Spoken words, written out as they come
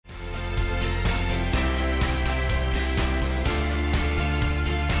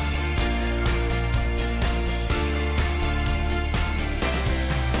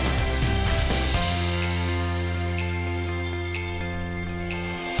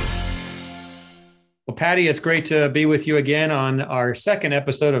Patty, it's great to be with you again on our second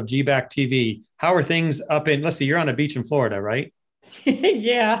episode of GBACtv. How are things up in, let's see, you're on a beach in Florida, right?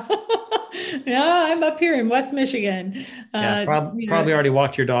 Yeah. No, I'm up here in West Michigan. Yeah, You probably know, already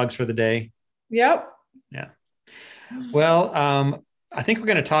walked your dogs for the day. yep. Yeah. Well, I think we're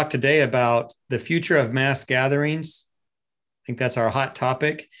going to talk today about the future of mass gatherings. I think that's our hot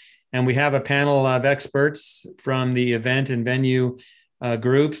topic. And we have a panel of experts from the event and venue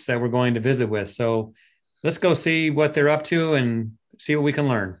groups that we're going to visit with. So let's go see what they're up to and see what we can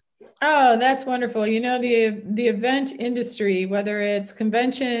learn. Oh, that's wonderful. You know, the event industry, whether it's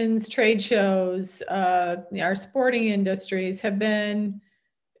conventions, trade shows, our sporting industries have been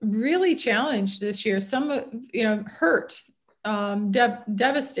really challenged this year. Some, hurt,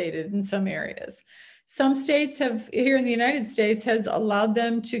 devastated in some areas. Some states have, here in the United States, has allowed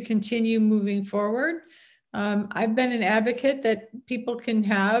them to continue moving forward. I've been an advocate that people can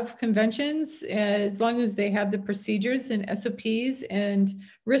have conventions as long as they have the procedures and SOPs and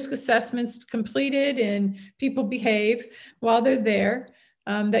risk assessments completed and people behave while they're there.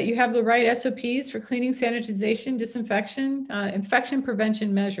 That you have the right SOPs for cleaning, sanitization, disinfection, infection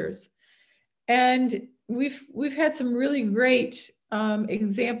prevention measures. And we've had some really great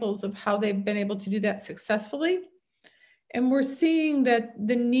examples of how they've been able to do that successfully. And we're seeing that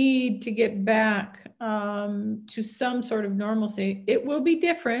the need to get back to some sort of normalcy, it will be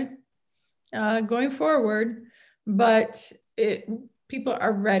different going forward, but people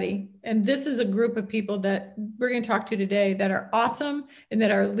are ready. And this is a group of people that we're going to talk to today that are awesome and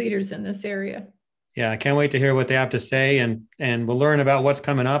that are leaders in this area. Yeah, I can't wait to hear what they have to say, and we'll learn about what's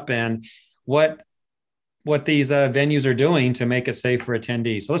coming up and what these venues are doing to make it safe for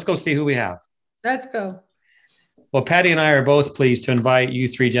attendees. So let's go see who we have. Let's go. Well, Patty and I are both pleased to invite you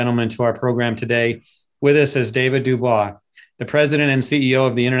three gentlemen to our program today. With us is David Dubois, the president and CEO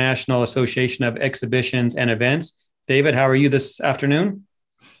of the International Association of Exhibitions and Events. David, how are you this afternoon?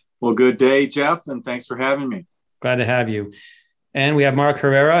 Well, good day, Jeff, and thanks for having me. Glad to have you. And we have Mark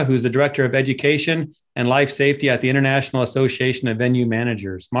Herrera, who's the Director of Education and Life Safety at the International Association of Venue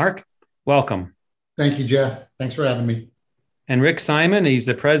Managers. Mark, welcome. Thank you, Jeff. Thanks for having me. And Rick Simon, he's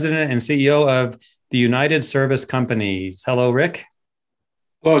the president and CEO of the United Service Companies. Hello, Rick.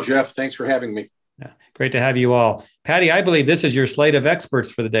 Hello, Jeff. Thanks for having me. Yeah, great to have you all. Patty, I believe this is your slate of experts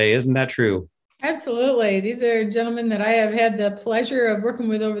for the day. Isn't that true? Absolutely. These are gentlemen that I have had the pleasure of working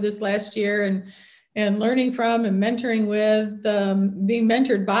with over this last year and learning from and mentoring with, being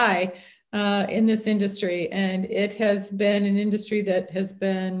mentored by in this industry. And it has been an industry that has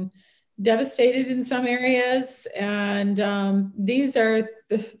been devastated in some areas. And these are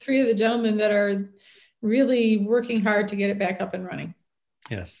the three of the gentlemen that are really working hard to get it back up and running.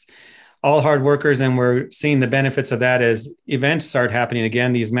 Yes. All hard workers, and we're seeing the benefits of that as events start happening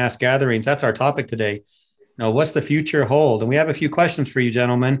again, these mass gatherings. That's our topic today. Now, what's the future hold? And we have a few questions for you,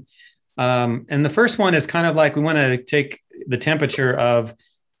 gentlemen. And the first one is kind of like we want to take the temperature of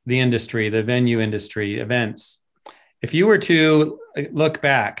the industry, the venue industry, events. If you were to look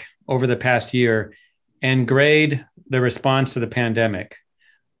back over the past year and grade the response to the pandemic,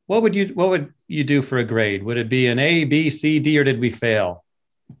 what would you do for a grade? Would it be an A, B, C, D, or did we fail?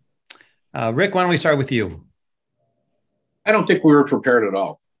 Rick, why don't we start with you? I don't think we were prepared at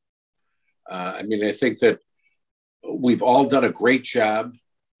all. I think that we've all done a great job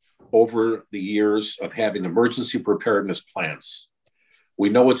over the years of having emergency preparedness plans. We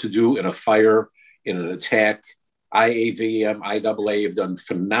know what to do in a fire, in an attack. IAVM, IAA have done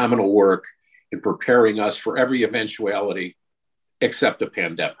phenomenal work in preparing us for every eventuality except a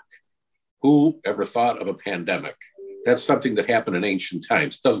pandemic. Who ever thought of a pandemic? That's something that happened in ancient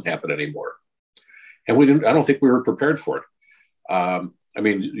times. It doesn't happen anymore. And I don't think we were prepared for it.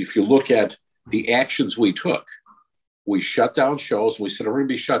 If you look at the actions we took, we shut down shows. We said, we're going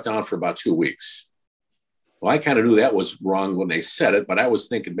to be shut down for about 2 weeks. Well, I kind of knew that was wrong when they said it, but I was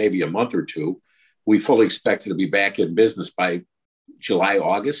thinking maybe a month or two. We fully expected to be back in business by July,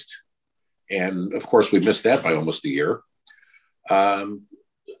 August. And of course, we missed that by almost a year.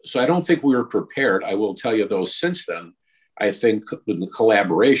 So I don't think we were prepared. I will tell you, though, since then, I think with the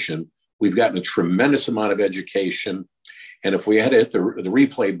collaboration, we've gotten a tremendous amount of education. And if we had hit the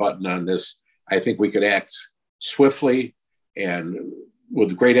replay button on this, I think we could act swiftly and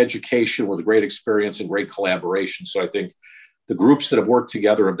with great education, with great experience and great collaboration. So I think the groups that have worked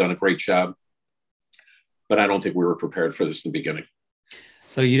together have done a great job. But I don't think we were prepared for this in the beginning.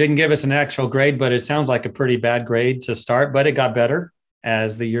 So you didn't give us an actual grade, but it sounds like a pretty bad grade to start, but it got better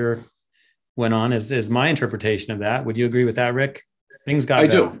as the year went on, is my interpretation of that. Would you agree with that, Rick? Things got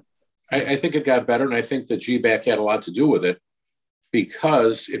better. I do. I think it got better, and I think that GBAC had a lot to do with it.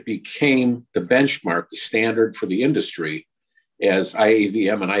 because it became the benchmark, the standard for the industry as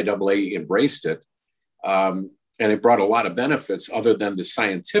IAVM and IAA embraced it. And it brought a lot of benefits other than the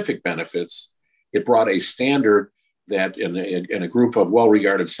scientific benefits. It brought a standard that in a group of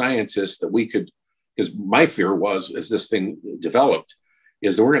well-regarded scientists that we could, because my fear was, as this thing developed,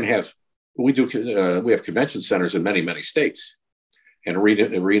 is that we're going to have, we have convention centers in many, many states, and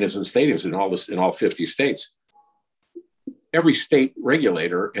arenas and stadiums in all 50 states. Every state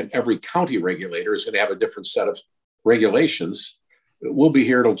regulator and every county regulator is going to have a different set of regulations. We'll be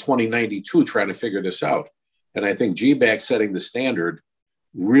here till 2092 trying to figure this out. And I think GBAC setting the standard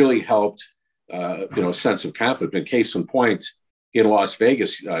really helped, a sense of confidence. Case in point, in Las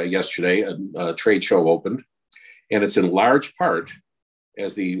Vegas yesterday, a trade show opened, and it's in large part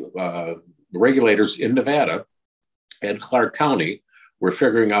as the regulators in Nevada and Clark County were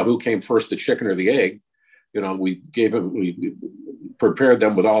figuring out who came first, the chicken or the egg. We prepared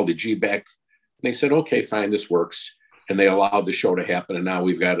them with all the GBAC, and they said, okay, fine, this works. And they allowed the show to happen. And now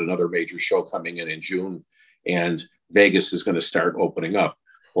we've got another major show coming in June, and Vegas is going to start opening up.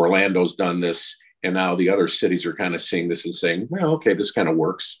 Orlando's done this, and now the other cities are kind of seeing this and saying, well, okay, this kind of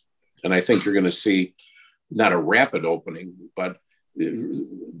works. And I think you're going to see not a rapid opening, but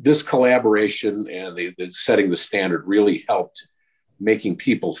this collaboration and the setting the standard really helped making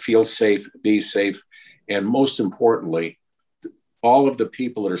people feel safe, be safe, and most importantly, all of the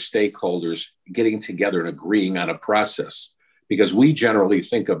people that are stakeholders getting together and agreeing on a process. Because we generally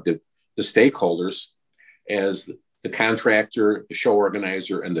think of the stakeholders as the contractor, the show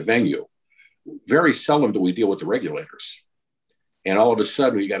organizer, and the venue. Very seldom do we deal with the regulators. And all of a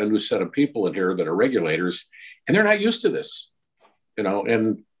sudden, we got a new set of people in here that are regulators, and they're not used to this.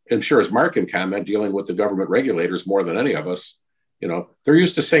 And I'm sure as Mark can comment, dealing with the government regulators more than any of us, they're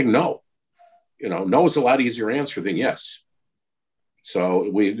used to saying no. No is a lot easier answer than yes.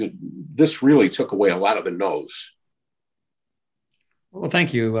 So this really took away a lot of the no's. Well,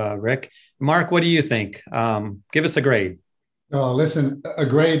 thank you, Rick. Mark, what do you think? Give us a grade. Oh, listen, a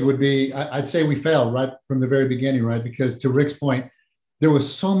grade would be, I'd say we failed right from the very beginning, right? Because to Rick's point, there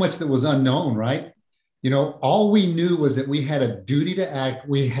was so much that was unknown, right? All we knew was that we had a duty to act.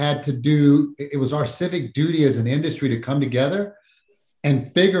 We had to do, it was our civic duty as an industry to come together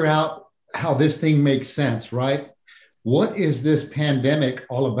and figure out how this thing makes sense, right? What is this pandemic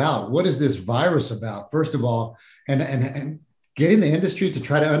all about? What is this virus about, first of all? And getting the industry to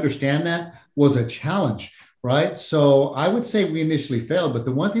try to understand that was a challenge, right? So I would say we initially failed, but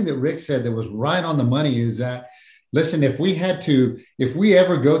the one thing that Rick said that was right on the money is that, listen, if we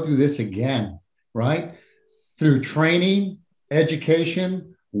ever go through this again, right, through training,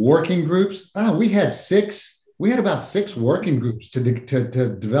 education, working groups, we had about 6 working groups to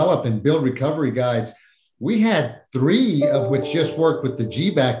develop and build recovery guides. We had 3 of which just worked with the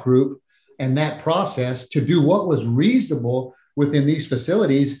GBAC group and that process to do what was reasonable within these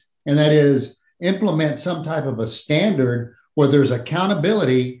facilities, and that is implement some type of a standard where there's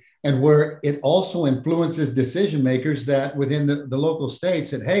accountability and where it also influences decision makers that within the local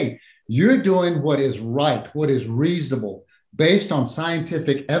states that, hey, you're doing what is right, what is reasonable, based on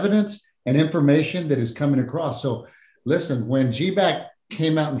scientific evidence and information that is coming across. So listen, when GBAC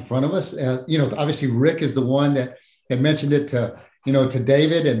came out in front of us, obviously Rick is the one that had mentioned it to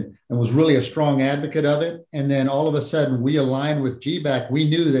David and was really a strong advocate of it. And then all of a sudden we aligned with GBAC. We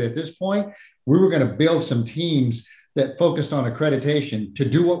knew that at this point, we were going to build some teams that focused on accreditation to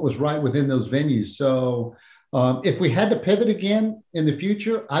do what was right within those venues. So if we had to pivot again in the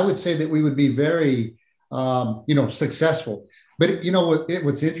future, I would say that we would be very, successful. But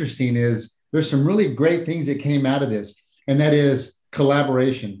what's interesting is there's some really great things that came out of this, and that is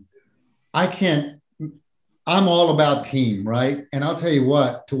collaboration. I'm all about team, right? And I'll tell you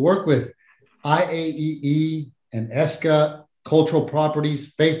what, to work with IAEE and ESCA, cultural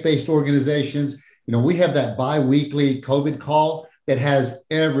properties, faith-based organizations, we have that bi-weekly COVID call that has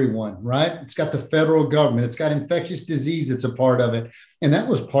everyone, right? It's got the federal government, it's got infectious disease that's a part of it. And that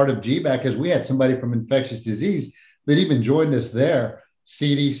was part of GBAC, as we had somebody from infectious disease that even joined us there,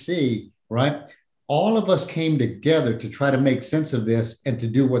 CDC, right? All of us came together to try to make sense of this and to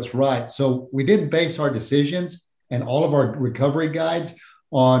do what's right. So we didn't base our decisions and all of our recovery guides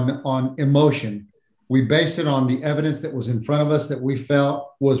on emotion. We based it on the evidence that was in front of us that we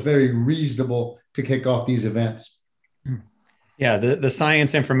felt was very reasonable to kick off these events. Yeah, the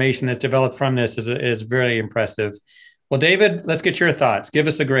science information that's developed from this is very impressive. Well, David, let's get your thoughts. Give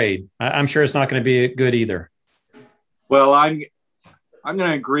us a grade. I'm sure it's not going to be good either. Well, I'm going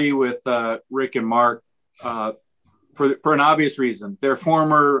to agree with Rick and Mark for an obvious reason. They're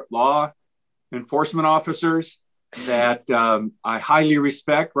former law enforcement officers. that I highly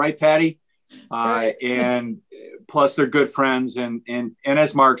respect, right, Patty? Right. And plus, they're good friends. And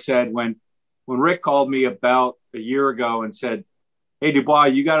as Mark said, when Rick called me about a year ago and said, "Hey, Dubois,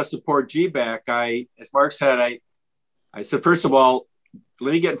 you got to support GBAC," as Mark said, I said, first of all,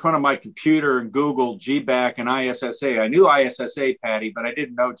 let me get in front of my computer and Google GBAC and ISSA. I knew ISSA, Patty, but I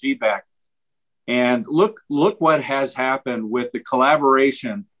didn't know GBAC. And look what has happened with the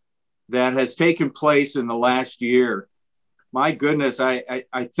collaboration that has taken place in the last year. My goodness, I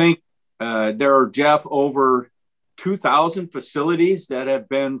think there are, Jeff, over 2,000 facilities that have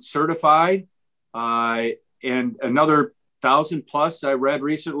been certified, and another 1,000 plus I read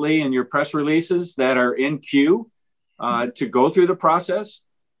recently in your press releases that are in queue to go through the process.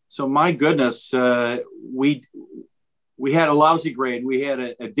 So my goodness, we had a lousy grade. We had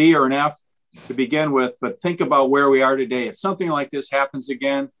a D or an F to begin with, but think about where we are today. If something like this happens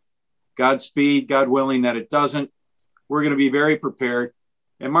again, Godspeed, God willing that it doesn't, we're going to be very prepared.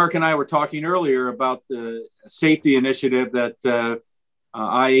 And Mark and I were talking earlier about the safety initiative that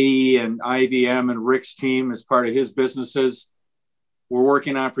IE and IVM and Rick's team, as part of his businesses, were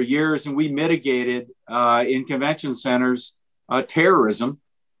working on for years. And we mitigated in convention centers terrorism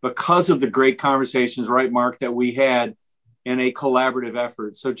because of the great conversations, right, Mark, that we had in a collaborative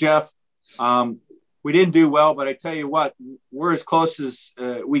effort. So, Jeff, we didn't do well, but I tell you what, we're as close as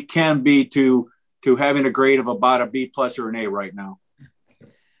we can be to having a grade of about a B plus or an A right now.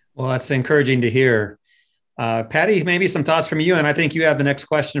 Well, that's encouraging to hear. Patty, maybe some thoughts from you, and I think you have the next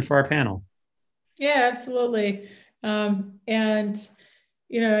question for our panel. Yeah, absolutely. And,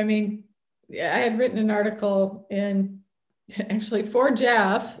 you know, I mean, I had written an article actually for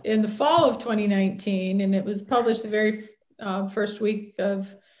Jeff in the fall of 2019, and it was published the very first week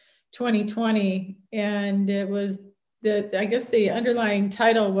of 2020. And it was I guess the underlying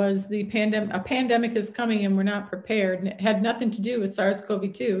title was a pandemic is coming and we're not prepared. And it had nothing to do with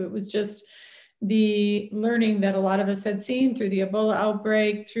SARS-CoV-2. It was just the learning that a lot of us had seen through the Ebola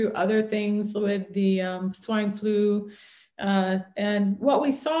outbreak, through other things with the swine flu. And what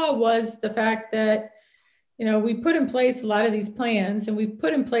we saw was the fact that, you know, we put in place a lot of these plans, and we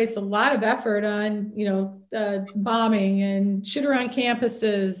put in place a lot of effort on, you know, bombing and shooter on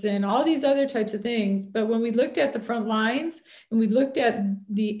campuses and all these other types of things. But when we looked at the front lines and we looked at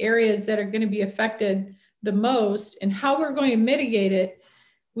the areas that are going to be affected the most and how we're going to mitigate it,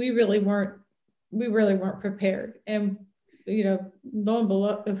 we really weren't prepared. And, you know, lo and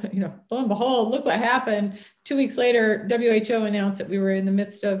behold, look what happened. 2 weeks later, WHO announced that we were in the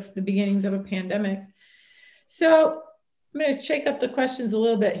midst of the beginnings of a pandemic. So I'm going to shake up the questions a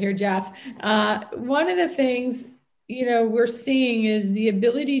little bit here, Jeff. One of the things, you know, we're seeing is the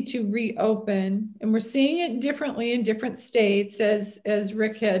ability to reopen, and we're seeing it differently in different states, as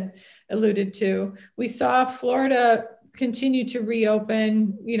Rick had alluded to. We saw Florida continue to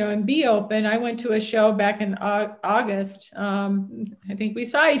reopen, you know, and be open. I went to a show back in August. I think we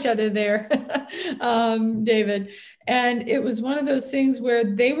saw each other there, David. And it was one of those things where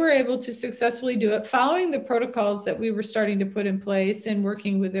they were able to successfully do it, following the protocols that we were starting to put in place and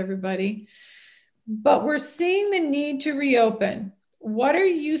working with everybody. But we're seeing the need to reopen. What are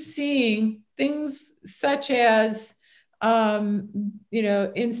you seeing? Things such as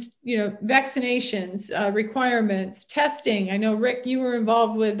vaccinations, requirements, testing. I know, Rick, you were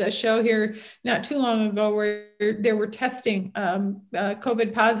involved with a show here not too long ago where there were testing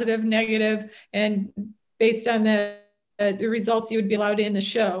COVID positive, negative, and based on the results, you would be allowed in the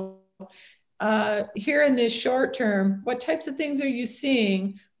show. Here in this short term, what types of things are you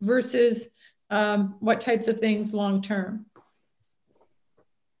seeing versus what types of things long term?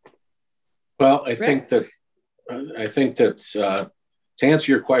 Well, I think that to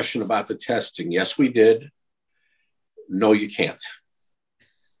answer your question about the testing, yes, we did. No, you can't.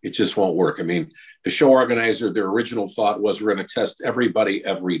 It just won't work. I mean, the show organizer, their original thought was we're going to test everybody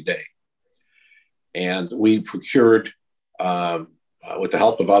every day. And we procured, with the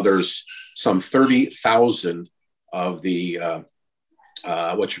help of others, some 30,000 of the,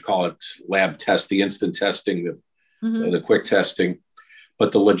 lab tests, the instant testing, the quick testing.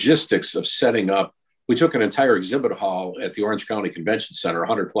 But the logistics of setting up, we took an entire exhibit hall at the Orange County Convention Center,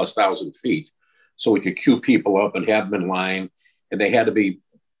 100,000+ feet, so we could queue people up and have them in line. And they had to be,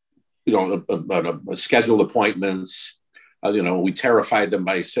 scheduled appointments. We terrified them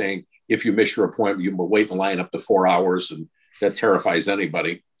by saying, if you miss your appointment, you will wait in line up to 4 hours, and that terrifies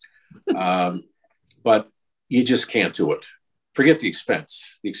anybody. But you just can't do it. Forget the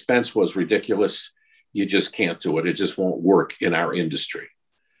expense. The expense was ridiculous. You just can't do it. It just won't work in our industry,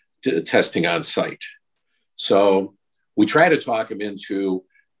 testing on site. So we try to talk them into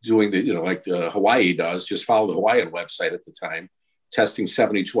doing the, like Hawaii does, just follow the Hawaiian website at the time, testing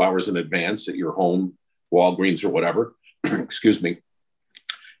 72 hours in advance at your home, Walgreens or whatever, excuse me.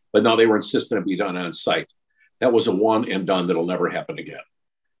 But no, they were insistent it be done on site. That was a one and done that'll never happen again.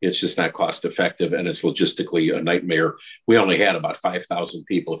 It's just not cost effective, and it's logistically a nightmare. We only had about 5,000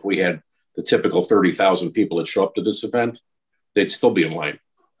 people. If we had the typical 30,000 people that show up to this event, they'd still be in line.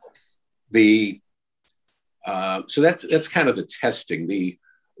 So that's kind of the testing.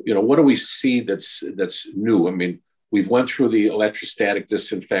 What do we see that's new? I mean, we've went through the electrostatic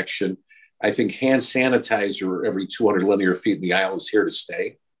disinfection. I think hand sanitizer every 200 linear feet in the aisle is here to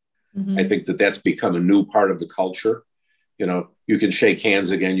stay. Mm-hmm. I think that's become a new part of the culture. You can shake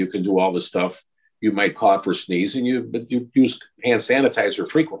hands again. You can do all the stuff. You might cough or sneeze, but you use hand sanitizer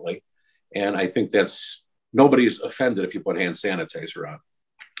frequently. And I think nobody's offended if you put hand sanitizer on.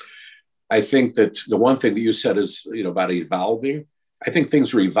 I think that the one thing that you said is, about evolving. I think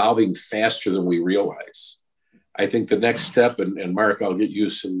things are evolving faster than we realize. I think the next step, and Mark, I'll get you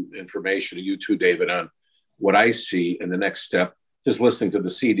some information, and you too, David, on what I see in the next step, just listening to the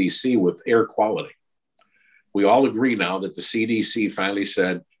CDC with air quality. We all agree now that the CDC finally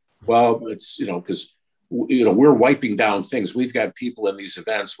said, well, it's, because, we're wiping down things. We've got people in these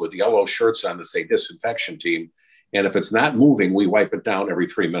events with yellow shirts on that say disinfection team. And if it's not moving, we wipe it down every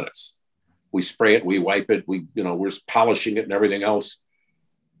 3 minutes. We spray it, we wipe it, we're polishing it and everything else.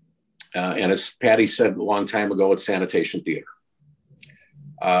 And as Patty said a long time ago, it's sanitation theater.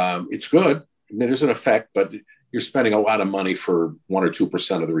 It's good. I mean, there's an effect, but you're spending a lot of money for 1 or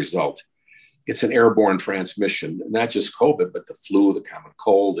 2% of the result. It's an airborne transmission, not just COVID, but the flu, the common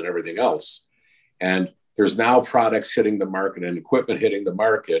cold, and everything else. And there's now products hitting the market and equipment hitting the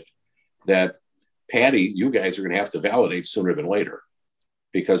market that, Patty, you guys are going to have to validate sooner than later,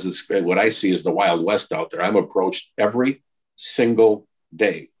 because it's what I see is the Wild West out there. I'm approached every single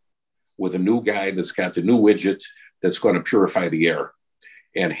day with a new guy that's got the new widget that's going to purify the air.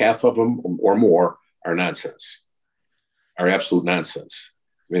 And half of them or more are nonsense, are absolute nonsense.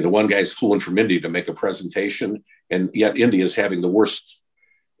 I mean, the one guy's flew in from India to make a presentation, and yet India is having the worst,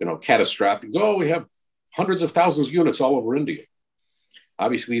 catastrophic. Oh, we have hundreds of thousands of units all over India.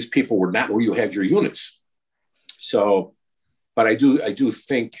 Obviously, these people were not where you had your units. So, but I do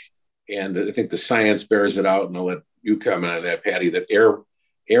think, and I think the science bears it out, and I'll let you comment on that, Patty, that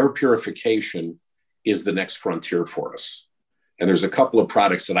air purification is the next frontier for us. And there's a couple of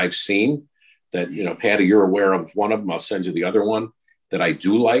products that I've seen that, Patty, you're aware of one of them. I'll send you the other one that I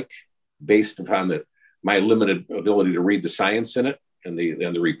do like, based upon my limited ability to read the science in it and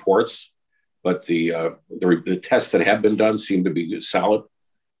the reports. But the tests that have been done seem to be solid.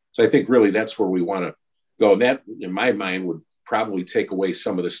 So I think really that's where we want to go. And that, in my mind, would probably take away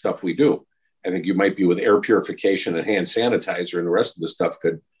some of the stuff we do. I think you might be with air purification and hand sanitizer, and the rest of the stuff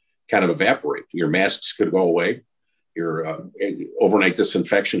could kind of evaporate. Your masks could go away. Your overnight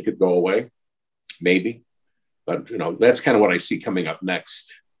disinfection could go away, maybe. But, that's kind of what I see coming up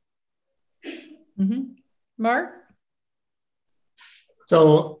next. Mm-hmm. Mark?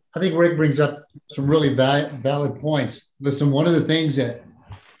 So I think Rick brings up some really valid points. Listen, one of the things that,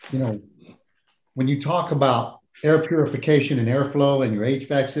 when you talk about air purification and airflow and your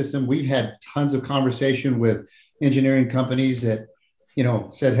HVAC system, we've had tons of conversation with engineering companies that,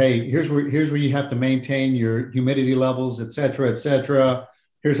 said, hey, here's where you have to maintain your humidity levels, et cetera, et cetera.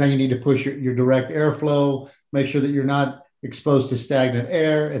 Here's how you need to push your direct airflow, make sure that you're not exposed to stagnant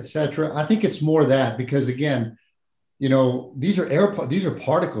air, et cetera. I think it's more that, because again, these are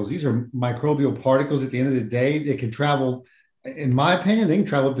particles. These are microbial particles. At the end of the day, they can travel, in my opinion, they can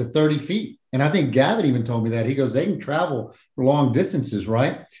travel up to 30 feet. And I think Gavin even told me that. He goes, they can travel long distances,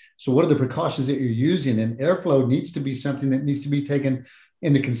 right? So what are the precautions that you're using? And airflow needs to be something that needs to be taken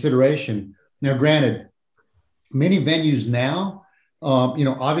into consideration. Now, granted, many venues now,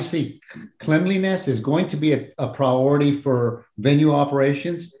 obviously cleanliness is going to be a priority for venue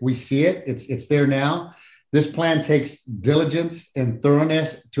operations. We see it. It's there now. This plan takes diligence and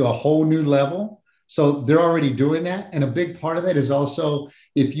thoroughness to a whole new level. So they're already doing that. And a big part of that is also,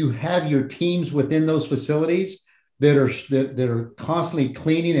 if you have your teams within those facilities that are constantly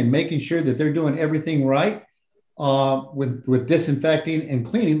cleaning and making sure that they're doing everything right with disinfecting and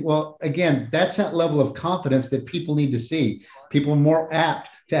cleaning. Well, again, that's that level of confidence that people need to see. People are more apt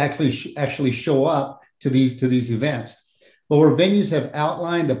to actually show up to these events. But where venues have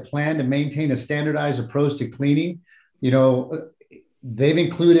outlined a plan to maintain a standardized approach to cleaning, they've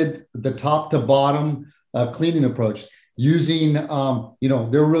included the top to bottom cleaning approach using,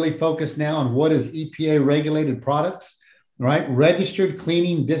 they're really focused now on what is EPA regulated products, right? Registered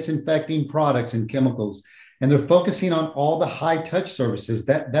cleaning, disinfecting products and chemicals. and they're focusing on all the high touch services.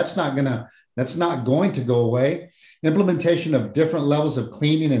 That's not going to go away. Implementation of different levels of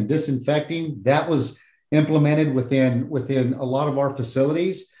cleaning and disinfecting, that was implemented within a lot of our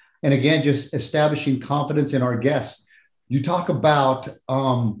facilities. And again, just establishing confidence in our guests. You talk about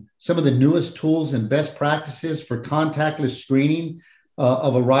some of the newest tools and best practices for contactless screening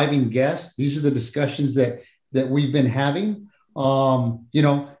of arriving guests. These are the discussions that we've been having. And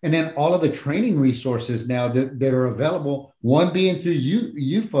then all of the training resources now that are available, one being through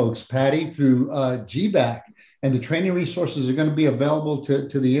you folks, Patty, through GBAC, and the training resources are going to be available to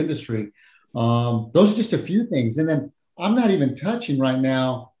the industry. Those are just a few things. And then I'm not even touching right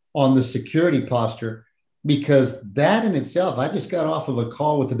now on the security posture, because that in itself, I just got off of a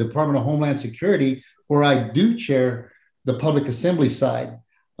call with the Department of Homeland Security, where I do chair the public assembly side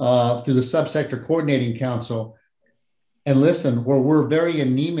through the Subsector Coordinating Council. And listen, where we're very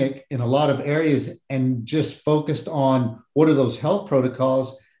anemic in a lot of areas and just focused on what are those health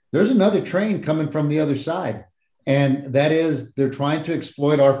protocols, there's another train coming from the other side. And that is, they're trying to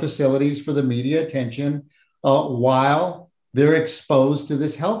exploit our facilities for the media attention while they're exposed to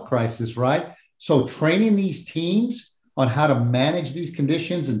this health crisis, right? So training these teams on how to manage these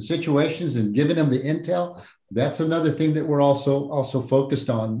conditions and situations and giving them the intel, that's another thing that we're also focused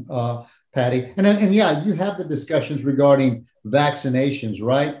on, Patty. And yeah, you have the discussions regarding vaccinations,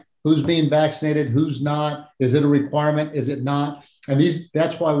 right? Who's being vaccinated, who's not? Is it a requirement? Is it not? And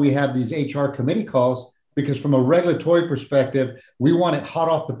that's why we have these HR committee calls, because from a regulatory perspective, we want it hot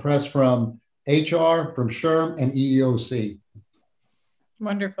off the press from HR, from SHRM, and EEOC.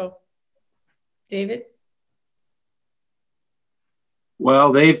 Wonderful. David?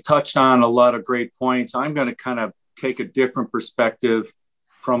 Well, they've touched on a lot of great points. I'm going to kind of take a different perspective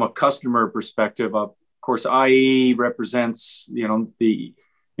from a customer perspective. Of course, IE represents, the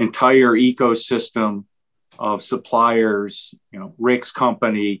entire ecosystem of suppliers, Rick's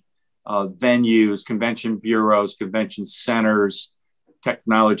company, venues, convention bureaus, convention centers,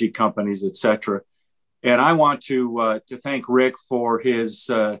 technology companies, et cetera. And I want to thank Rick for his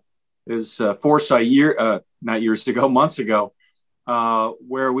foresight months ago,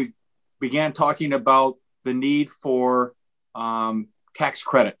 where we began talking about the need for tax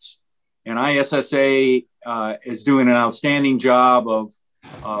credits. And ISSA is doing an outstanding job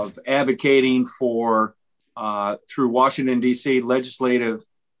of advocating for, through Washington, D.C. legislative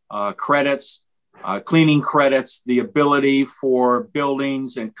credits, cleaning credits, the ability for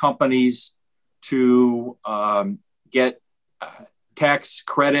buildings and companies to get tax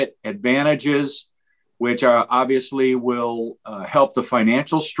credit advantages, which obviously will help the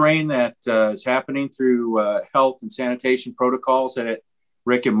financial strain that is happening through health and sanitation protocols that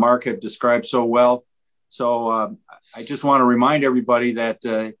Rick and Mark have described so well. So I just want to remind everybody that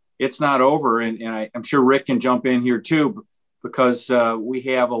it's not over. And I'm sure Rick can jump in here too, because we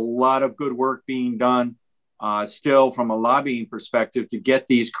have a lot of good work being done still from a lobbying perspective to get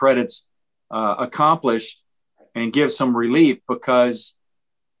these credits accomplished and give some relief, because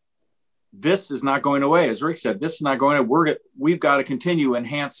this is not going away. As Rick said, this is not going away. We've got to continue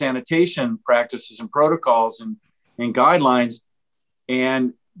enhanced sanitation practices and protocols and guidelines.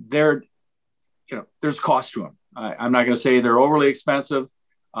 And there's cost to them. I'm not going to say they're overly expensive.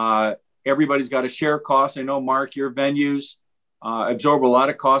 Everybody's got to share costs. I know, Mark, your venues absorb a lot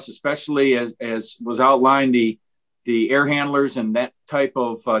of costs, especially as was outlined, the air handlers and that type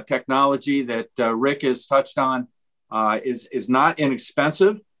of technology that Rick has touched on is not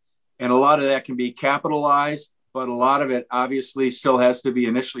inexpensive. And a lot of that can be capitalized, but a lot of it obviously still has to be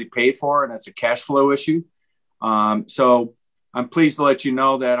initially paid for, and that's a cash flow issue. So I'm pleased to let you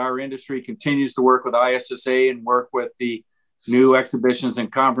know that our industry continues to work with ISSA and work with the new Exhibitions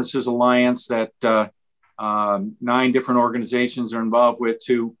and Conferences Alliance that 9 different organizations are involved with,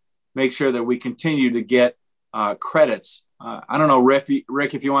 to make sure that we continue to get credits. I don't know, Rick,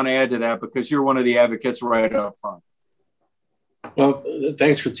 if you want to add to that, because you're one of the advocates right up front. Well,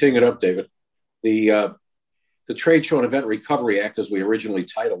 thanks for teeing it up, David. The Trade Show and Event Recovery Act, as we originally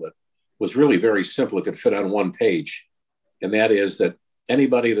titled it, was really very simple. It could fit on one page. And that is that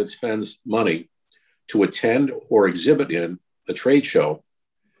anybody that spends money to attend or exhibit in a trade show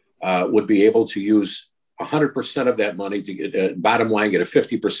would be able to use 100% of that money to get, bottom line, get a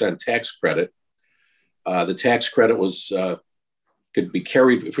 50% tax credit. The tax credit could be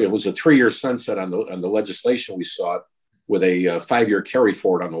carried. It was a 3-year sunset on the legislation we saw, with a 5-year carry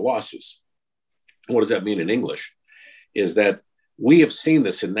forward on the losses. And what does that mean in English? Is that we have seen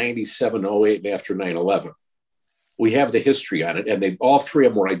this in 97, 08, and after 9/11. We have the history on it, and all 3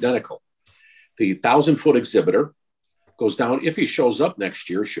 of them were identical. The 1,000-foot exhibitor goes down, if he shows up next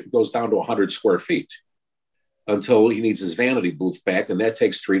year, goes down to 100 square feet. until he needs his vanity booth back, and that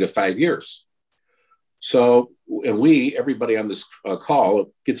takes 3 to 5 years. So, and everybody on this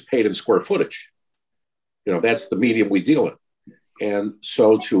call gets paid in square footage. That's the medium we deal in. And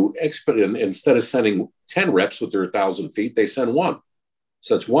so to expedite, instead of sending 10 reps with their 1,000 feet, they send one.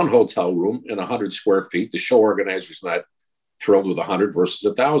 So it's one hotel room and 100 square feet. The show organizer's not thrilled with 100 versus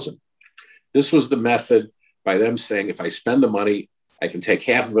 1,000. This was the method by them saying, if I spend the money, I can take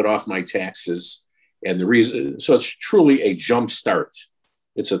half of it off my taxes. And the reason, so it's truly a jump start.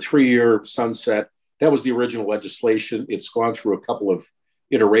 It's a 3-year sunset. That was the original legislation. It's gone through a couple of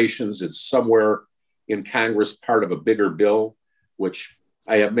iterations. It's somewhere in Congress, part of a bigger bill, which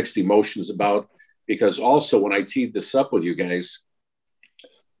I have mixed emotions about, because also when I teed this up with you guys,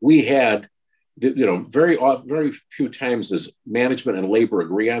 we had, very few times does management and labor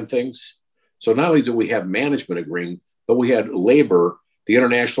agree on things. So not only do we have management agreeing, but we had labor, the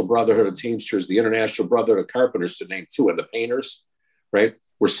International Brotherhood of Teamsters, the International Brotherhood of Carpenters, to name two, and the painters, right?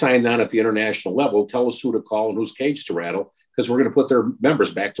 We're signed on at the international level. Tell us who to call and whose cage to rattle, because we're going to put their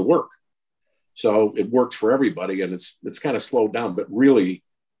members back to work. So it worked for everybody, and it's kind of slowed down. But really,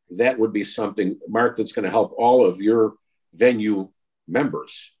 that would be something, Mark, that's going to help all of your venue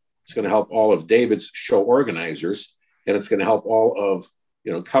members. It's going to help all of David's show organizers, and it's going to help all of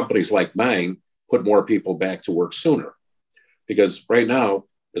companies like mine put more people back to work sooner. Because right now,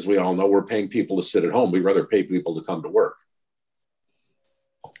 as we all know, we're paying people to sit at home. We'd rather pay people to come to work.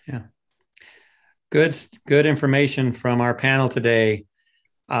 Yeah. Good information from our panel today.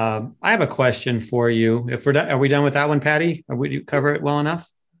 I have a question for you. If we're done, are we done with that one, Patty? Did you cover it well enough?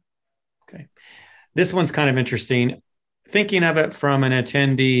 Okay. This one's kind of interesting. Thinking of it from an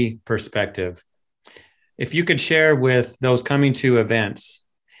attendee perspective, if you could share with those coming to events,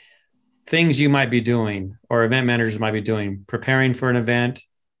 things you might be doing or event managers might be doing, preparing for an event,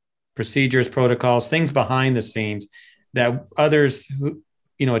 procedures, protocols, things behind the scenes that others who,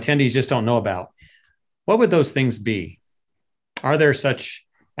 attendees just don't know about. What would those things be? Are there such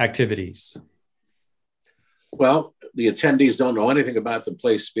activities? Well, the attendees don't know anything about the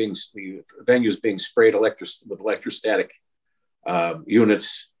venues being sprayed with electrostatic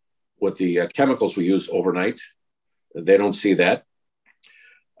units with the chemicals we use overnight. They don't see that.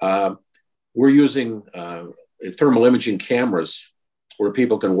 We're using thermal imaging cameras where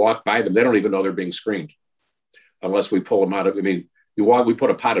people can walk by them. They don't even know they're being screened unless we pull them out of. We put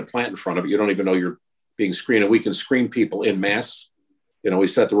a potted plant in front of it. You don't even know you're being screened, and we can screen people in mass. We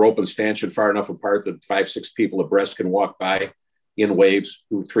set the rope and stanchion far enough apart that 5-6 people abreast can walk by in waves,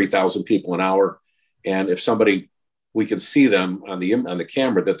 3,000 people an hour. And if we can see them on the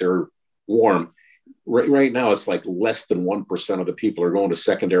camera that they're warm. Right now, it's like less than 1% of the people are going to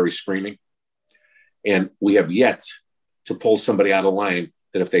secondary screening. And we have yet to pull somebody out of line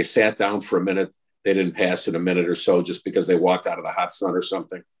that if they sat down for a minute, they didn't pass in a minute or so just because they walked out of the hot sun or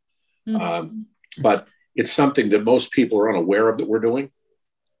something. Mm-hmm. But it's something that most people are unaware of that we're doing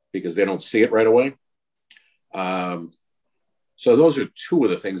because they don't see it right away. So those are two of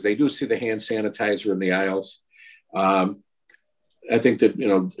the things. They do see the hand sanitizer in the aisles. I think that,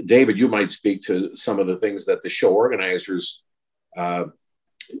 David, you might speak to some of the things that the show organizers,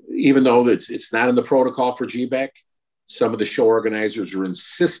 even though it's not in the protocol for GBAC, some of the show organizers are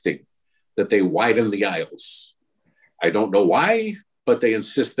insisting that they widen the aisles. I don't know why, but they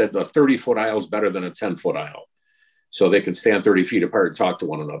insist that a 30-foot aisle is better than a 10-foot aisle. So they can stand 30 feet apart and talk to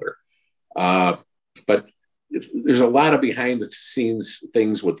one another. But there's a lot of behind the scenes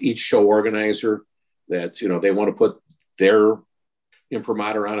things with each show organizer that, they want to put their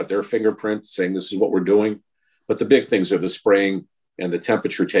imprimatur on it, their fingerprint, saying this is what we're doing. But the big things are the spraying and the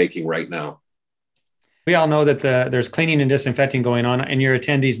temperature taking right now. We all know that there's cleaning and disinfecting going on, and your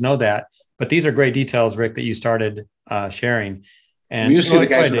attendees know that. But these are great details, Rick, that you started sharing. And you see the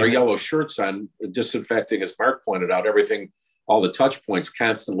guys with our yellow shirts on, disinfecting, as Mark pointed out, everything, all the touch points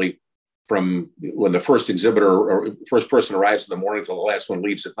constantly from when the first exhibitor or first person arrives in the morning till the last one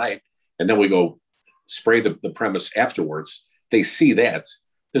leaves at night. And then we go spray the premise afterwards. They see that.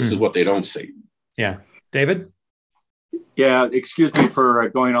 This is what they don't see. Yeah. David? Yeah, excuse me for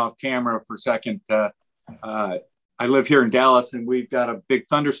going off camera for a second. I live here in Dallas, and we've got a big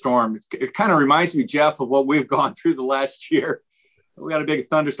thunderstorm. It kind of reminds me, Jeff, of what we've gone through the last year. We got a big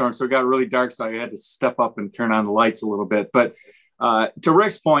thunderstorm, so it got really dark, so I had to step up and turn on the lights a little bit. But to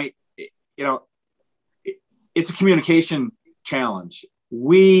Rick's point, it's a communication challenge.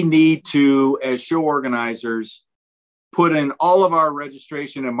 We need to, as show organizers, put in all of our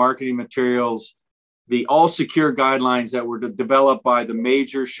registration and marketing materials, the all secure guidelines that were developed by the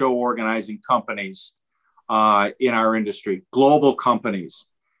major show organizing companies in our industry, global companies.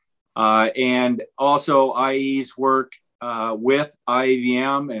 And also IE's work with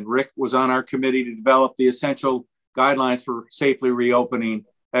IEVM, and Rick was on our committee to develop the essential guidelines for safely reopening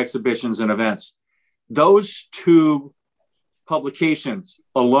exhibitions and events. Those two publications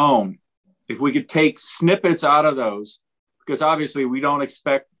alone, if we could take snippets out of those, because obviously we don't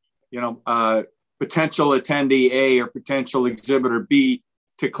expect, potential attendee A or potential exhibitor B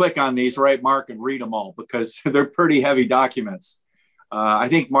to click on these, right, Mark, and read them all, because they're pretty heavy documents. I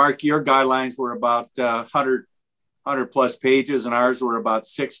think, Mark, your guidelines were about 100 plus pages, and ours were about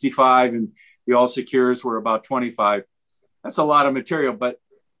 65, and the All Secures were about 25. That's a lot of material.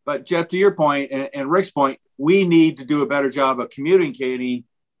 But Jeff, to your point and Rick's point, we need to do a better job of communicating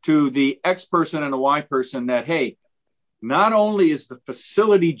to the X person and the Y person that, hey, not only is the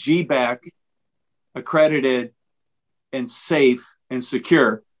facility GBAC accredited and safe and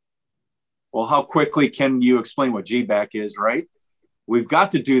secure, well, how quickly can you explain what GBAC is, right? We've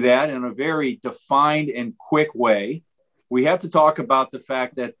got to do that in a very defined and quick way. We have to talk about the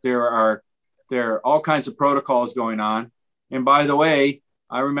fact that there are all kinds of protocols going on. And by the way,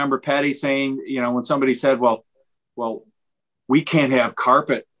 I remember Patty saying, when somebody said, well, we can't have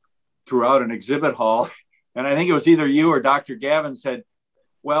carpet throughout an exhibit hall. And I think it was either you or Dr. Gavin said,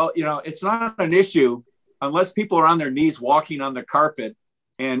 well, it's not an issue unless people are on their knees walking on the carpet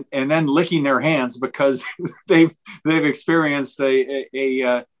and then licking their hands because they've experienced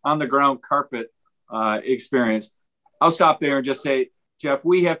a on the ground carpet experience. I'll stop there and just say, Jeff,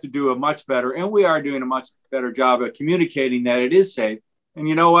 we have to do a much better, and we are doing a much better job of communicating that it is safe. And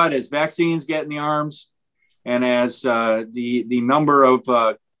you know what? As vaccines get in the arms, and as the number of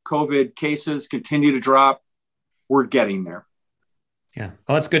COVID cases continue to drop, we're getting there. Yeah.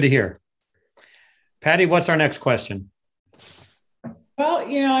 Oh, that's good to hear. Patty, what's our next question? Well,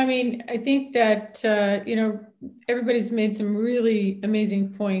 I think that, everybody's made some really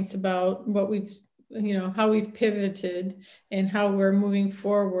amazing points about what we've, how we've pivoted and how we're moving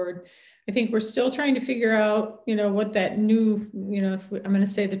forward. I think we're still trying to figure out, what that new, I'm going to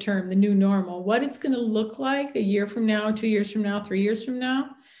say the term, the new normal, what it's going to look like a year from now, 2 years from now, 3 years from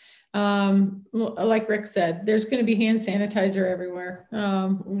now. Like Rick said, there's going to be hand sanitizer everywhere.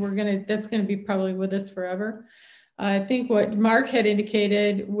 That's going to be probably with us forever. I think what Mark had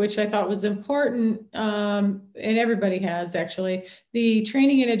indicated, which I thought was important, and everybody has actually, the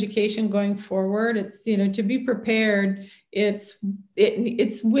training and education going forward, it's, to be prepared, it's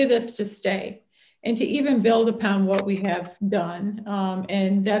with us to stay and to even build upon what we have done.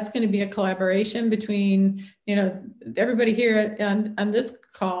 And that's going to be a collaboration between, everybody here on this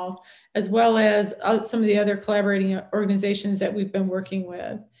call, as well as some of the other collaborating organizations that we've been working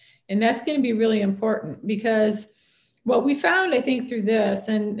with. And that's going to be really important because what we found, I think, through this,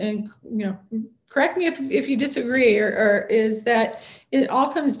 and correct me if you disagree, or is that it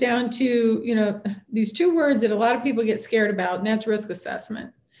all comes down to, these two words that a lot of people get scared about, and that's risk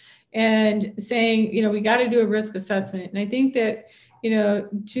assessment. And saying, we got to do a risk assessment. And I think that,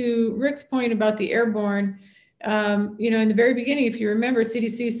 to Rick's point about the airborne, in the very beginning, if you remember,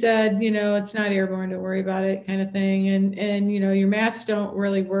 CDC said, it's not airborne, don't worry about it, kind of thing. And your masks don't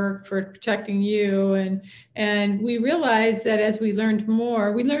really work for protecting you. And we realized that as we learned more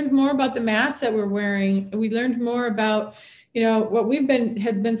about the masks that we're wearing. We learned more about, what we've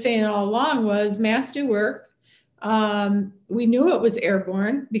had been saying all along was masks do work. We knew it was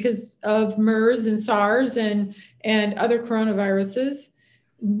airborne because of MERS and SARS and other coronaviruses.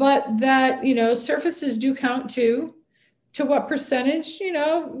 But that, surfaces do count too. To what percentage,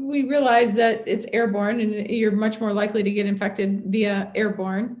 we realize that it's airborne and you're much more likely to get infected via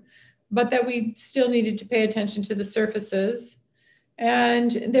airborne, but that we still needed to pay attention to the surfaces.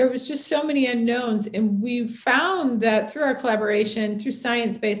 And there was just so many unknowns. And we found that through our collaboration, through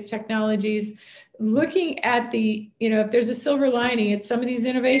science-based technologies, looking at the, if there's a silver lining, it's some of these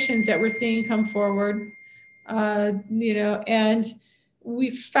innovations that we're seeing come forward, and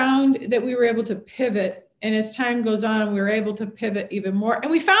we found that we were able to pivot. And as time goes on, we were able to pivot even more. And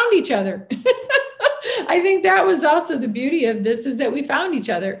we found each other. I think that was also the beauty of this, is that we found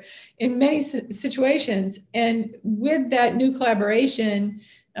each other in many situations. And with that new collaboration,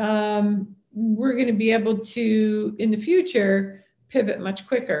 we're going to be able to, in the future, pivot much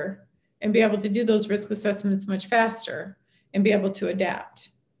quicker and be able to do those risk assessments much faster and be able to adapt.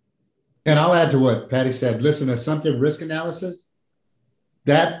 And I'll add to what Patty said. Listen, assumptive risk analysis,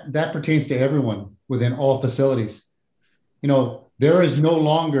 that pertains to everyone within all facilities. There is no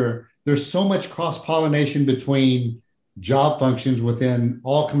longer, there's so much cross-pollination between job functions within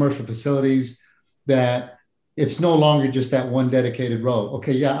all commercial facilities that it's no longer just that one dedicated role.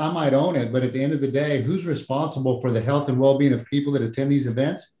 Okay, yeah, I might own it, but at the end of the day, who's responsible for the health and well-being of people that attend these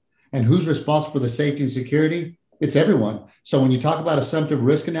events? And who's responsible for the safety and security? It's everyone. So when you talk about assumptive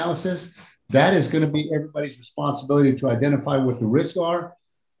risk analysis, that is going to be everybody's responsibility to identify what the risks are,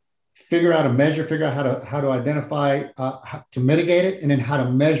 figure out a measure, figure out how to identify, how to mitigate it, and then how to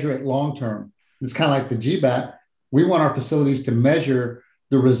measure it long term. It's kind of like the GBAC. We want our facilities to measure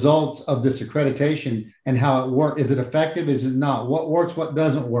the results of this accreditation and how it works. Is it effective? Is it not? What works? What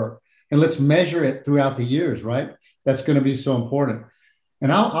doesn't work? And let's measure it throughout the years, right? That's going to be so important.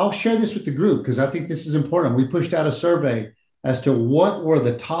 And I'll share this with the group because I think this is important. We pushed out a survey as to what were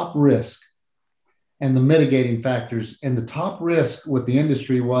the top risks and the mitigating factors. And the top risk with the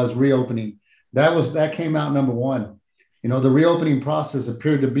industry was reopening. That came out number one. You know, the reopening process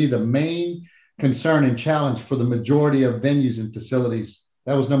appeared to be the main concern and challenge for the majority of venues and facilities.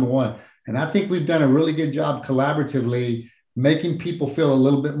 That was number one. And I think we've done a really good job collaboratively making people feel a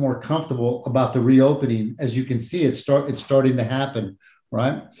little bit more comfortable about the reopening. As you can see, it's starting to happen,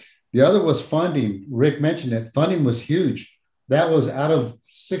 right? The other was funding. Rick mentioned it. Funding was huge. That was out of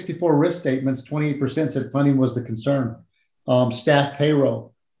 64 risk statements, 28% said funding was the concern. Staff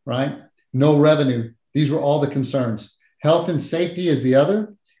payroll, right? No revenue. These were all the concerns. Health and safety is the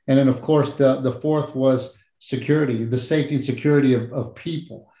other. And then, of course, the fourth was security, the safety and security of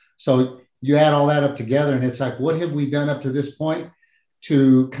people. So you add all that up together and it's like, what have we done up to this point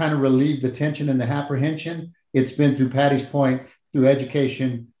to kind of relieve the tension and the apprehension? It's been through Patty's point, through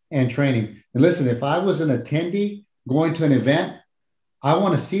education and training. And listen, if I was an attendee going to an event, I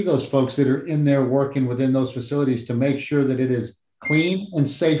want to see those folks that are in there working within those facilities to make sure that it is clean and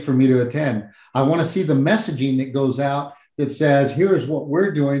safe for me to attend. I want to see the messaging that goes out that says, here's what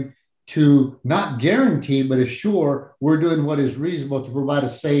we're doing to not guarantee, but assure we're doing what is reasonable to provide a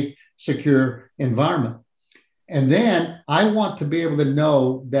safe, secure environment. And then I want to be able to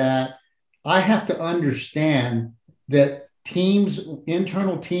know that I have to understand that teams,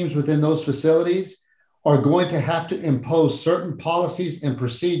 internal teams within those facilities are going to have to impose certain policies and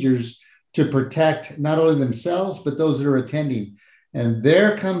procedures to protect not only themselves, but those that are attending. And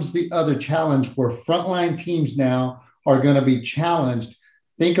there comes the other challenge where frontline teams now are going to be challenged.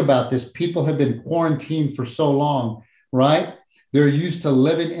 Think about this. People have been quarantined for so long, right? They're used to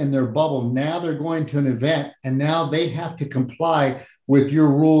living in their bubble. Now they're going to an event and now they have to comply with your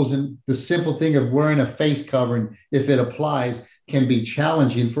rules. And the simple thing of wearing a face covering, if it applies, can be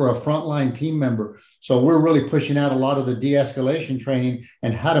challenging for a frontline team member. So we're really pushing out a lot of the de-escalation training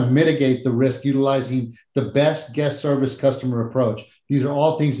and how to mitigate the risk utilizing the best guest service customer approach. These are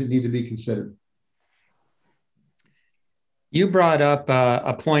all things that need to be considered. You brought up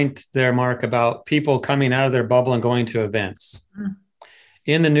a point there, Mark, about people coming out of their bubble and going to events.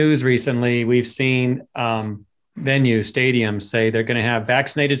 In the news recently, we've seen venues, stadiums say they're going to have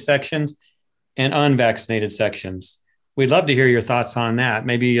vaccinated sections and unvaccinated sections. We'd love to hear your thoughts on that,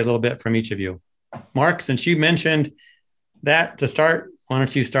 maybe a little bit from each of you. Mark, since you mentioned that to start, why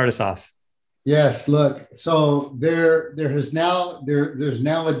don't you start us off? Yes, look, so there's now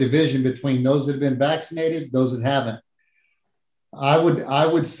a division between those that have been vaccinated, those that haven't. I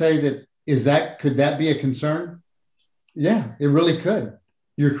would say that could that be a concern? Yeah, it really could.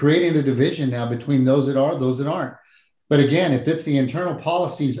 You're creating a division now between those that are, those that aren't. But again, if it's the internal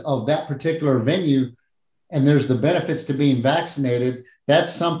policies of that particular venue and there's the benefits to being vaccinated,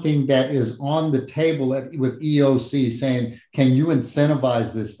 that's something that is on the table with EOC saying, can you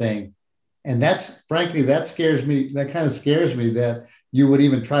incentivize this thing? And that's frankly, that scares me. That kind of scares me that you would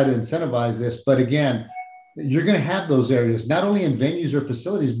even try to incentivize this. But again, you're going to have those areas, not only in venues or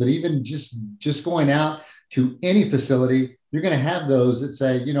facilities, but even just going out to any facility, you're going to have those that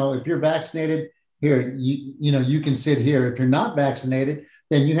say, you know, if you're vaccinated here, you can sit here. If you're not vaccinated,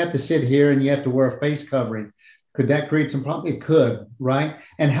 then you have to sit here and you have to wear a face covering. Could that create some problem? It could, right?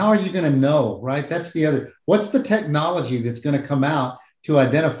 And how are you going to know, right? That's the other. What's the technology that's going to come out to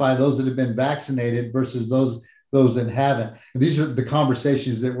identify those that have been vaccinated versus those that haven't? And these are the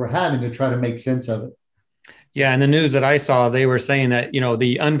conversations that we're having to try to make sense of it. Yeah, in the news that I saw, they were saying that,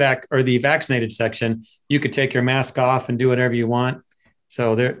 the vaccinated section, you could take your mask off and do whatever you want.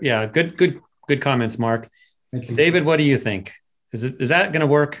 So good comments, Mark. Thank you. David, what do you think? Is that going to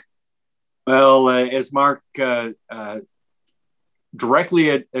work? Well, as Mark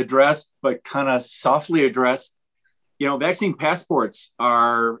directly addressed, but kind of softly addressed, vaccine passports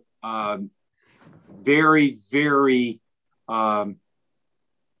are very, very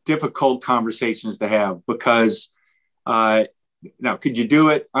difficult conversations to have because now, could you do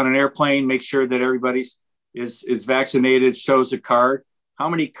it on an airplane? Make sure that everybody is vaccinated, shows a card. How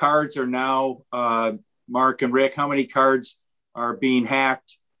many cards are now, Mark and Rick? How many cards are being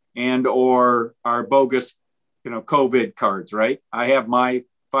hacked and or are bogus, COVID cards? Right. I have my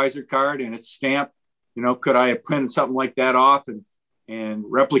Pfizer card and it's stamped. You know, could I have printed something like that off and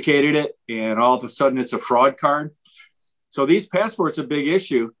replicated it, and all of a sudden it's a fraud card? So these passports are a big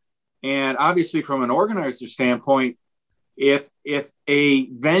issue. And obviously from an organizer standpoint, if a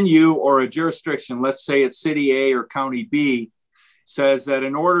venue or a jurisdiction, let's say it's city A or county B, says that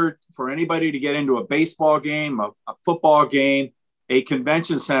in order for anybody to get into a baseball game, a football game, a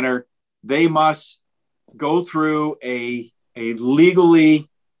convention center, they must go through a legally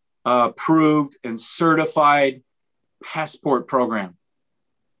approved and certified passport program.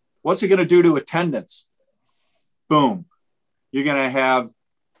 What's it going to do to attendance? Boom. You're going to have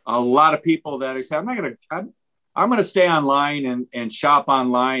a lot of people that are saying, I'm going to stay online and shop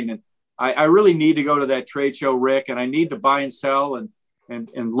online. And I really need to go to that trade show, Rick, and I need to buy and sell and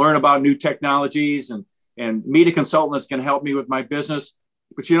learn about new technologies and meet a consultant that's going to help me with my business.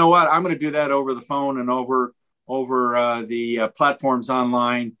 But you know what? I'm going to do that over the phone and over the platforms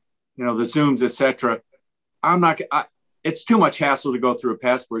online, you know, the Zooms, etc. It's too much hassle to go through a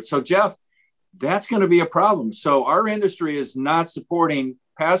passport. So Jeff, that's going to be a problem. So our industry is not supporting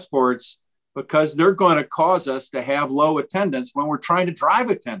passports because they're going to cause us to have low attendance when we're trying to drive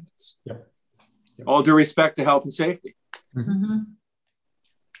attendance. Yep. Yep. All due respect to health and safety. Mm-hmm.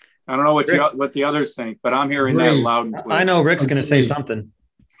 I don't know what the others think, but I'm hearing that loud and clear. I know Rick's going to say something.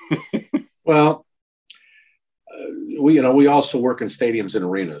 Well, we also work in stadiums and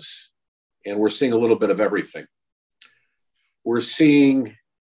arenas, and we're seeing a little bit of everything. We're seeing,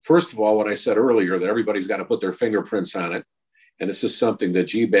 first of all, what I said earlier, that everybody's got to put their fingerprints on it. And this is something that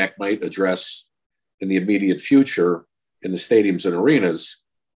GBAC might address in the immediate future in the stadiums and arenas.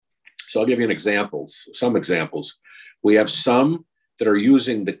 So I'll give you some examples. We have some that are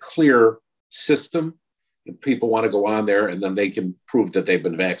using the CLEAR system. And people want to go on there and then they can prove that they've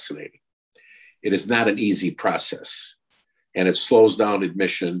been vaccinated. It is not an easy process, and it slows down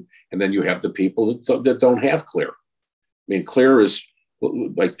admission. And then you have the people that don't have CLEAR. I mean, CLEAR is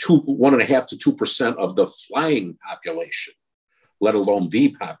like 1.5% to 2% of the flying population, let alone the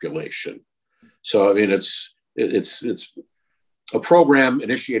population. So, I mean, it's a program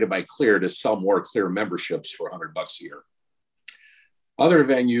initiated by CLEAR to sell more CLEAR memberships for $100 a year. Other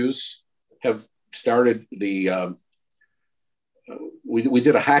venues have started we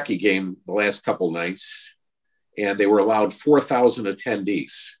did a hockey game the last couple nights, and they were allowed 4,000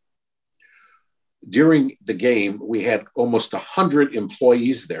 attendees. During the game, we had almost 100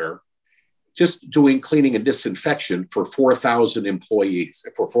 employees there just doing cleaning and disinfection for 4,000 employees,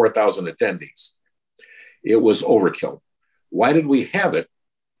 for 4,000 attendees. It was overkill. Why did we have it?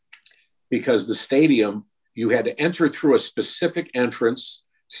 Because the stadium, you had to enter through a specific entrance,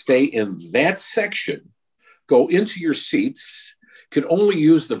 stay in that section, go into your seats, could only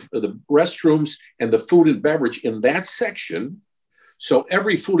use the restrooms and the food and beverage in that section. So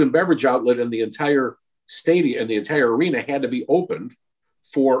every food and beverage outlet in the entire stadium and the entire arena had to be opened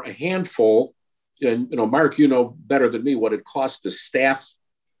for a handful. And, Mark, you know better than me what it costs to staff,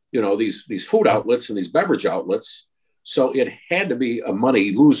 these food outlets and these beverage outlets. So it had to be a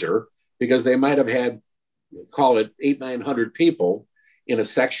money loser because they might have had, call it 800-900 people in a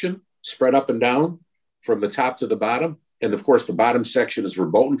section spread up and down from the top to the bottom. And of course, the bottom section is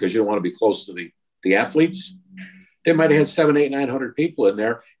verboten because you don't want to be close to the athletes. They might have had 700, 800 people in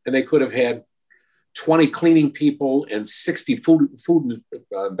there, and they could have had 20 cleaning people and 60 food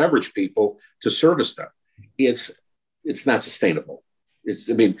and beverage people to service them. It's not sustainable.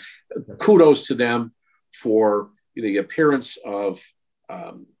 Kudos to them for the appearance of,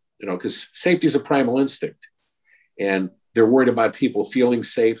 because safety is a primal instinct, and they're worried about people feeling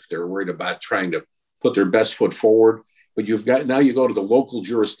safe. They're worried about trying to put their best foot forward. But now you go to the local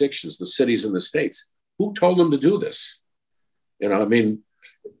jurisdictions, the cities and the states. Who told them to do this?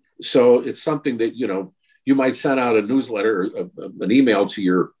 So it's something that, you might send out a newsletter, an email to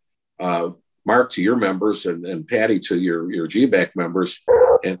your, Mark, to your members and Patty to your GBAC members.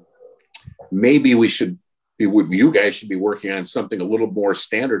 And maybe you guys should be working on something a little more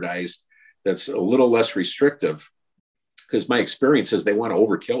standardized that's a little less restrictive, because my experience is they want to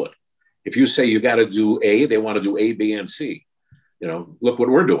overkill it. If you say you got to do A, they want to do A, B, and C. Look what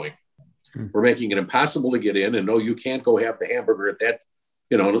we're doing. We're making it impossible to get in, and no, you can't go have the hamburger at that.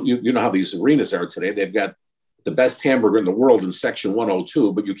 You know how these arenas are today. They've got the best hamburger in the world in section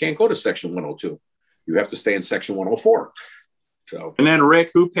 102, but you can't go to section 102. You have to stay in section 104. So, and then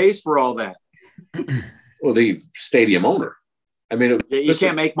Rick, who pays for all that? Well, the stadium owner. You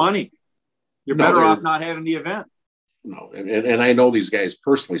can't make money. You're better off not having the event. No, and I know these guys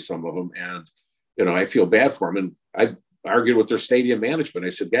personally, some of them, and I feel bad for them. And I argued with their stadium management. I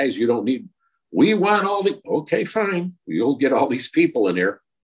said, guys, we want all okay, fine. You'll get all these people in here,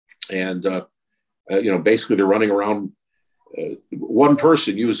 And, basically they're running around. One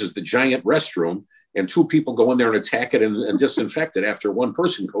person uses the giant restroom and two people go in there and attack it and disinfect it after one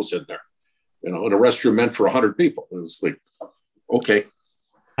person goes in there, in a restroom meant for 100 people. It was like, okay.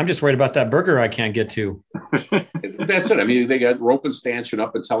 I'm just worried about that burger I can't get to. That's it. I mean, they got rope and stanchion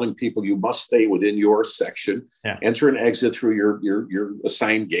up and telling people you must stay within your section, enter and exit through your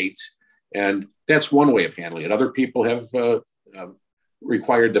assigned gates. And that's one way of handling it. Other people have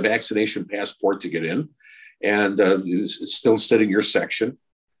required the vaccination passport to get in and still sit in your section.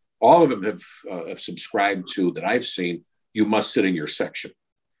 All of them have subscribed to, that I've seen, you must sit in your section.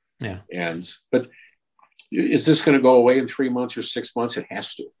 Yeah. But is this going to go away in 3 months or 6 months? It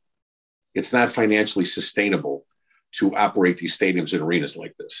has to. It's not financially sustainable to operate these stadiums and arenas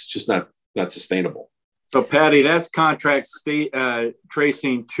like this. It's just not sustainable. So, Patty, that's contract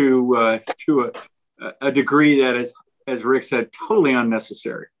tracing to a degree that is, as Rick said, totally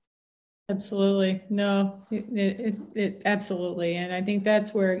unnecessary. Absolutely. No, it absolutely. And I think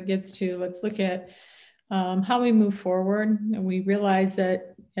that's where it gets to. Let's look at how we move forward. And we realize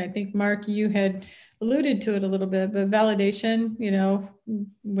that, I think, Mark, you had alluded to it a little bit, but validation,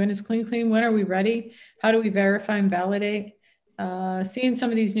 when is clean? When are we ready? How do we verify and validate? Seeing some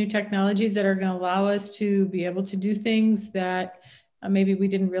of these new technologies that are going to allow us to be able to do things that maybe we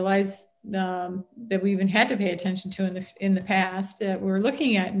didn't realize that we even had to pay attention to in the past. We're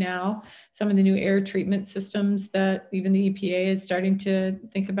looking at now some of the new air treatment systems that even the EPA is starting to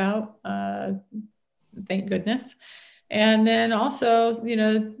think about. Thank goodness. And then also,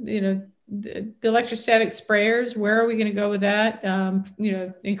 the electrostatic sprayers. Where are we going to go with that?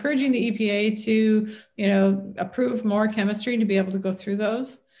 Encouraging the EPA to approve more chemistry to be able to go through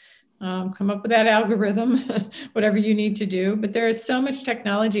those. Come up with that algorithm, whatever you need to do. But there is so much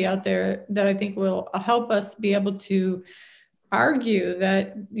technology out there that I think will help us be able to argue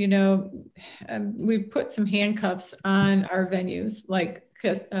that, we've put some handcuffs on our venues, like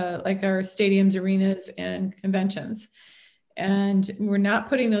our stadiums, arenas, and conventions. And we're not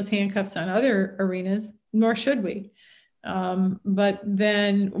putting those handcuffs on other arenas, nor should we. But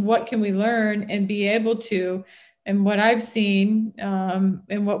then what can we learn and be able to? And what I've seen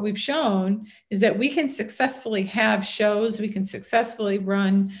and what we've shown is that we can successfully have shows, we can successfully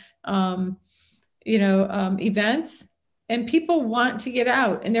run, events, and people want to get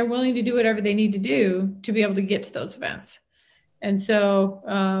out and they're willing to do whatever they need to do to be able to get to those events. And so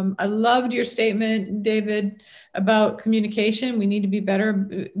I loved your statement, David, about communication. We need to do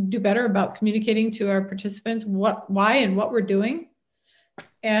better about communicating to our participants why and what we're doing.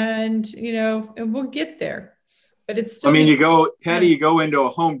 And, and we'll get there. But it's still, you go into a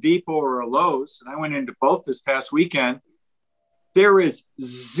Home Depot or a Lowe's, and I went into both this past weekend. There is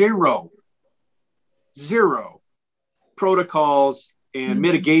zero protocols and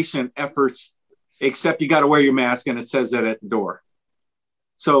mitigation efforts, except you got to wear your mask, and it says that at the door.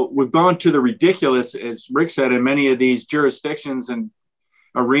 So we've gone to the ridiculous, as Rick said, in many of these jurisdictions and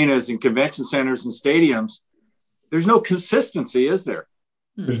arenas and convention centers and stadiums. There's no consistency, is there?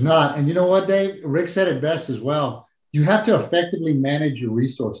 There's not. And you know what, Dave? Rick said it best as well. You have to effectively manage your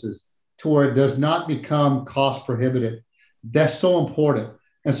resources to where it does not become cost prohibitive. That's so important.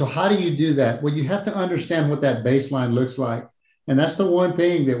 And so how do you do that? Well, you have to understand what that baseline looks like. And that's the one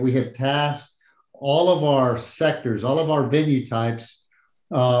thing that we have tasked all of our sectors, all of our venue types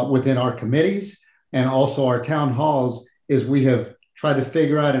within our committees and also our town halls, is we have tried to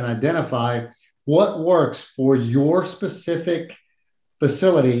figure out and identify what works for your specific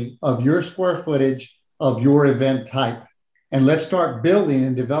facility of your square footage of your event type. And let's start building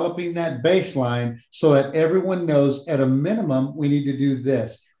and developing that baseline so that everyone knows at a minimum, we need to do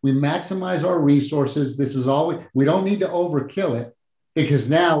this. We maximize our resources. This is all we don't need to overkill it, because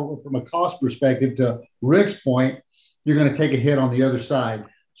now from a cost perspective, to Rick's point, you're going to take a hit on the other side.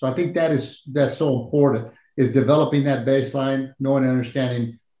 So I think that's so important, is developing that baseline, knowing and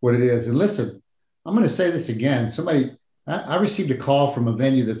understanding what it is. And listen, I'm going to say this again. I received a call from a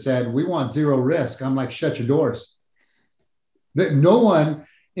venue that said, we want zero risk. I'm like, shut your doors. No one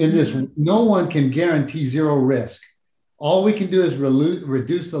can guarantee zero risk. All we can do is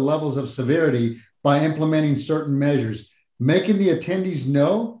reduce the levels of severity by implementing certain measures, making the attendees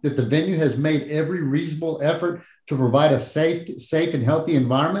know that the venue has made every reasonable effort to provide a safe and healthy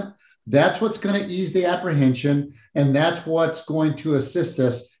environment. That's what's going to ease the apprehension, and that's what's going to assist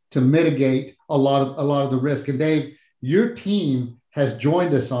us to mitigate a lot of the risk. And Dave, your team has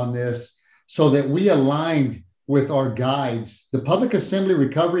joined us on this so that we aligned with our guides, the Public Assembly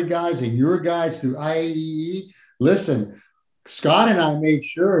Recovery Guides and your guides through IAEE. Listen, Scott and I made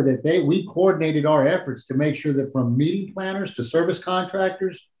sure that we coordinated our efforts to make sure that from meeting planners to service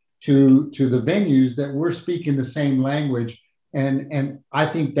contractors to the venues that we're speaking the same language. And I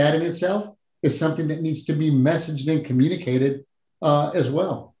think that in itself is something that needs to be messaged and communicated as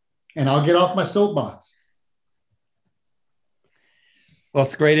well. And I'll get off my soapbox. Well,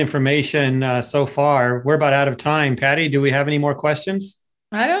 it's great information so far. We're about out of time. Patty, do we have any more questions?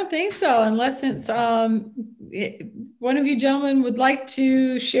 I don't think so, unless it's one of you gentlemen would like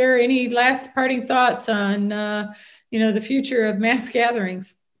to share any last parting thoughts on the future of mass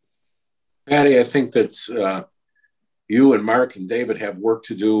gatherings. Patty, I think that you and Mark and David have work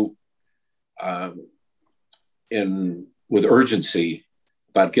to do with urgency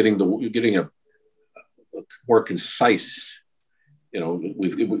about getting a more concise.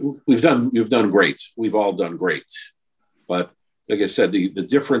 You've done great. We've all done great, but like I said, the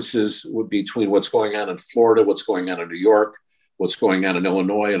differences between what's going on in Florida, what's going on in New York, what's going on in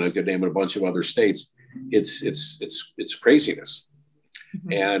Illinois, and I could name a bunch of other states. It's craziness.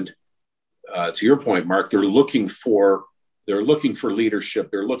 Mm-hmm. And to your point, Mark, they're looking for leadership.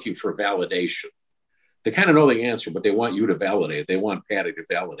 They're looking for validation. They kind of know the answer, but they want you to validate it. They want Patty to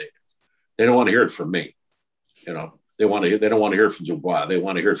validate it. They don't want to hear it from me. They don't want to hear it from Dubois. They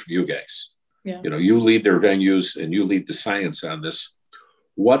want to hear it from you guys. Yeah. You lead their venues and you lead the science on this.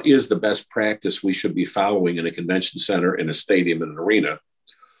 What is the best practice we should be following in a convention center, in a stadium, in an arena?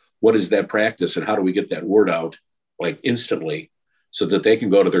 What is that practice, and how do we get that word out like instantly so that they can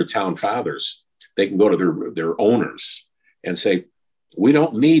go to their town fathers, they can go to their owners and say, we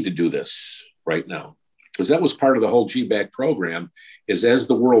don't need to do this right now? Because that was part of the whole GBAC program, is as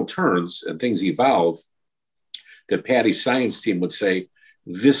the world turns and things evolve, that Patty's science team would say,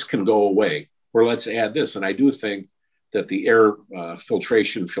 this can go away, or let's add this. And I do think that the air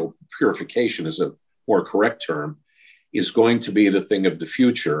purification is a more correct term, is going to be the thing of the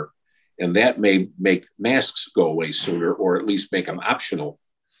future. And that may make masks go away sooner, or at least make them optional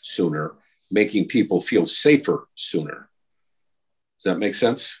sooner, making people feel safer sooner. Does that make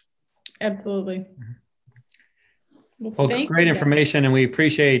sense? Absolutely. Well, great information, and we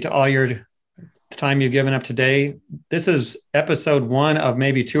appreciate all your time you've given up today. This is episode 1 of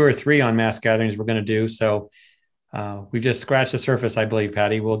maybe 2 or 3 on mass gatherings we're going to do. So we've just scratched the surface, I believe,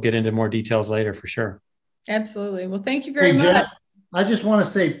 Patty. We'll get into more details later for sure. Absolutely. Well, thank you very much. Jeff, I just want to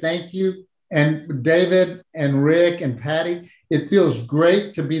say thank you. And David and Rick and Patty, it feels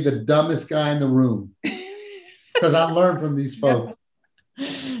great to be the dumbest guy in the room because I learned from these folks.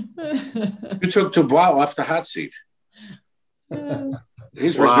 You took Dubois off the hot seat.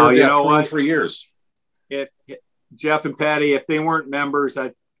 He's reserved that throne for years. If Jeff and Patty, if they weren't members,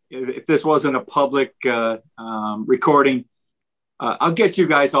 if this wasn't a public recording, I'll get you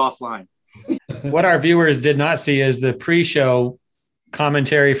guys offline. What our viewers did not see is the pre-show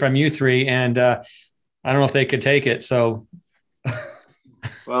commentary from you three, and I don't know if they could take it. So,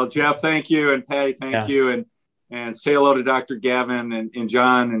 well, Jeff, thank you, and Patty, thank you, and say hello to Dr. Gavin and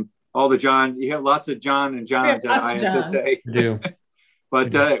John and all the John. You have lots of John and Johns at ISSA. I do.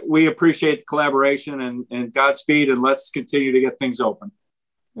 But we appreciate the collaboration and Godspeed, and let's continue to get things open.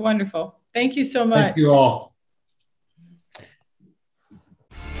 Wonderful. Thank you so much. Thank you all.